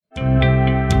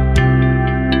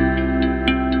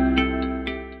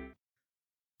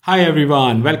Hi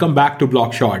everyone, welcome back to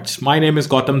Block Shots. My name is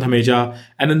Gautam Dhameja,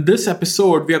 and in this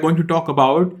episode, we are going to talk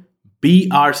about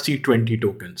BRC20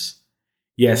 tokens.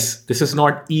 Yes, this is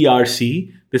not ERC,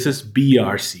 this is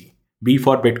BRC, B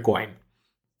for Bitcoin.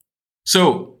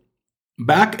 So,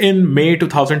 back in May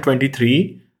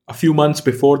 2023, a few months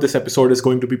before this episode is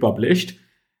going to be published,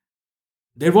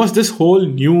 there was this whole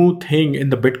new thing in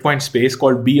the Bitcoin space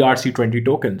called BRC20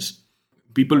 tokens.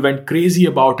 People went crazy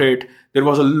about it. There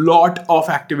was a lot of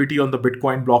activity on the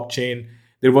Bitcoin blockchain.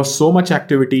 There was so much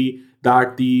activity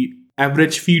that the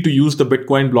average fee to use the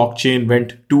Bitcoin blockchain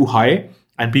went too high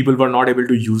and people were not able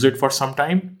to use it for some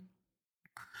time.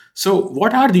 So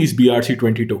what are these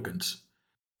BRC20 tokens?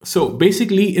 So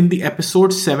basically in the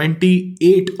episode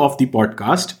 78 of the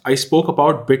podcast, I spoke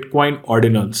about Bitcoin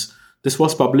ordinals. This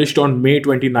was published on May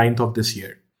 29th of this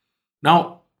year.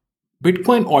 Now,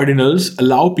 Bitcoin ordinals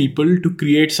allow people to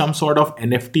create some sort of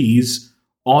NFTs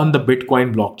on the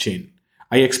Bitcoin blockchain.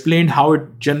 I explained how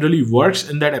it generally works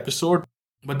in that episode,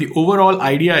 but the overall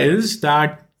idea is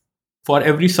that for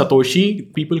every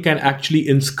Satoshi, people can actually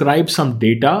inscribe some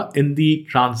data in the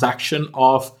transaction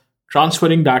of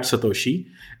transferring that Satoshi,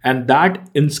 and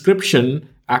that inscription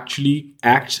actually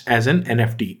acts as an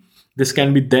NFT. This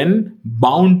can be then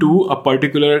bound to a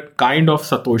particular kind of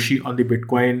Satoshi on the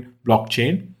Bitcoin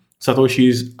blockchain. Satoshi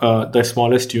is the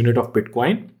smallest unit of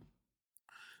Bitcoin.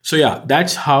 So yeah,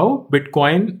 that's how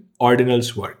Bitcoin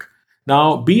ordinals work.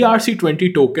 Now,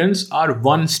 BRC20 tokens are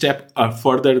one step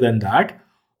further than that.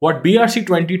 What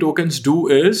BRC20 tokens do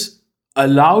is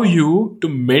allow you to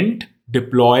mint,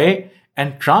 deploy,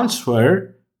 and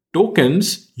transfer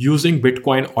tokens using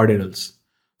Bitcoin ordinals.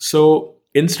 So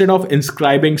instead of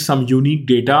inscribing some unique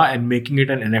data and making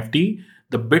it an NFT,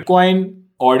 the Bitcoin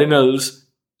ordinals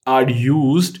are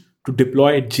used to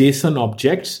deploy JSON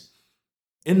objects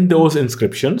in those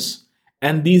inscriptions.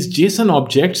 And these JSON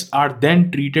objects are then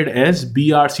treated as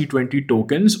BRC20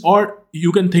 tokens, or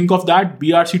you can think of that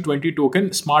BRC20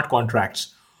 token smart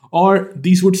contracts. Or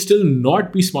these would still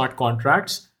not be smart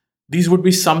contracts. These would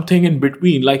be something in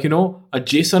between, like, a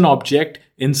JSON object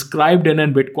inscribed in a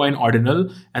Bitcoin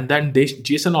ordinal, and then this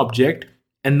JSON object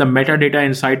and the metadata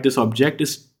inside this object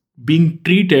is being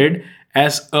treated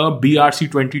as a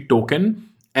BRC20 token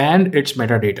and its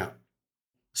metadata.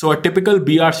 So a typical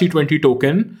BRC20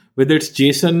 token with its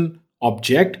JSON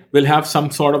object will have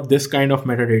some sort of this kind of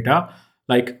metadata,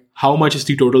 like how much is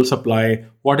the total supply,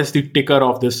 what is the ticker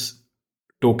of this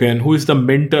token, who is the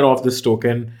minter of this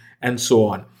token, and so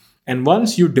on. And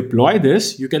once you deploy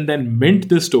this, you can then mint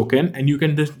this token and you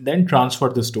can then transfer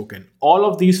this token. All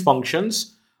of these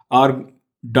functions are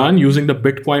done using the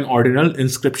Bitcoin ordinal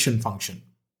inscription function.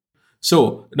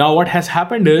 So now what has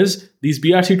happened is these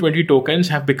BRC20 tokens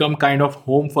have become kind of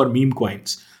home for meme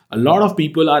coins. A lot of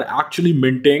people are actually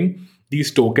minting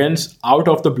these tokens out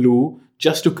of the blue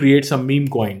just to create some meme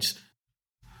coins.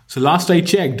 So last I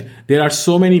checked, there are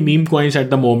so many meme coins at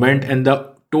the moment, and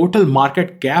the total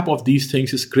market cap of these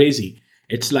things is crazy.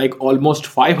 It's like almost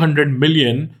 500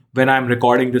 million when I'm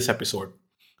recording this episode.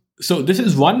 So this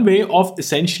is one way of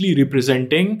essentially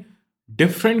representing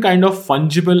different kind of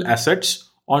fungible assets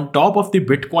on top of the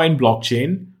Bitcoin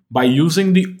blockchain by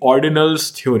using the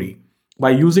ordinals theory, by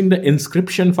using the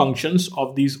inscription functions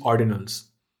of these ordinals.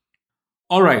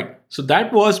 All right, so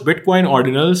that was Bitcoin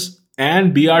ordinals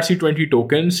and BRC20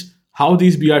 tokens, how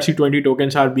these BRC20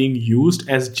 tokens are being used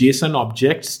as JSON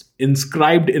objects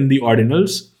inscribed in the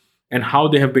ordinals, and how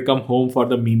they have become home for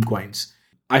the meme coins.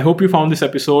 I hope you found this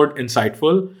episode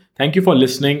insightful. Thank you for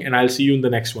listening, and I'll see you in the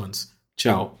next ones.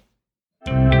 Ciao.